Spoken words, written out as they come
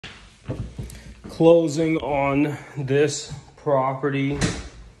closing on this property.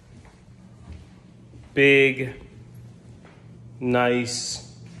 Big,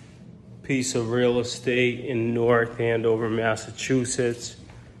 nice piece of real estate in North Andover, Massachusetts.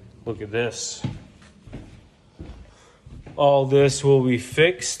 Look at this. All this will be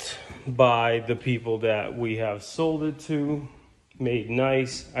fixed by the people that we have sold it to. Made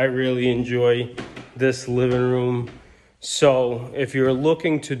nice. I really enjoy this living room. So if you're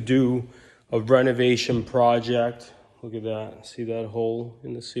looking to do a renovation project, look at that. See that hole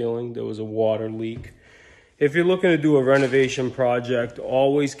in the ceiling? There was a water leak. If you're looking to do a renovation project,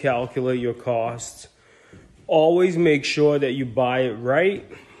 always calculate your costs. Always make sure that you buy it right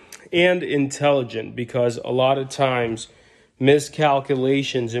and intelligent, because a lot of times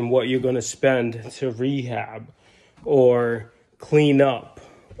miscalculations in what you're going to spend to rehab or clean up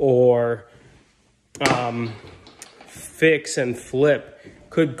or fix and flip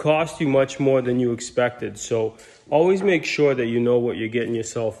could cost you much more than you expected. So always make sure that you know what you're getting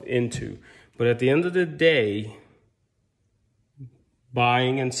yourself into. But at the end of the day,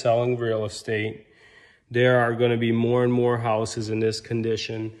 buying and selling real estate, there are going to be more and more houses in this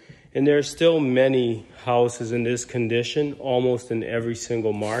condition. And there are still many houses in this condition, almost in every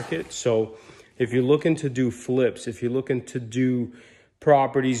single market. So if you're looking to do flips, if you're looking to do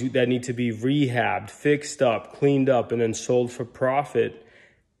properties that need to be rehabbed, fixed up, cleaned up, and then sold for profit,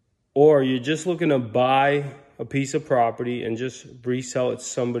 or you're just looking to buy a piece of property and just resell it to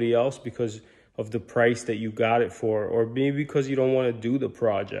somebody else because of the price that you got it for, or maybe because you don't want to do the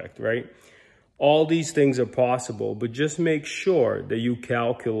project, right? All these things are possible, but just make sure that you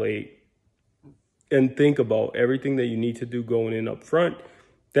calculate and think about everything that you need to do going in up front.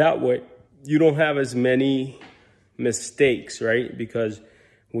 That way, you don't have as many mistakes, right? Because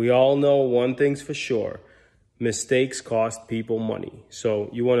we all know one thing's for sure. Mistakes cost people money. So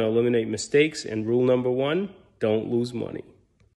you want to eliminate mistakes, and rule number one, don't lose money.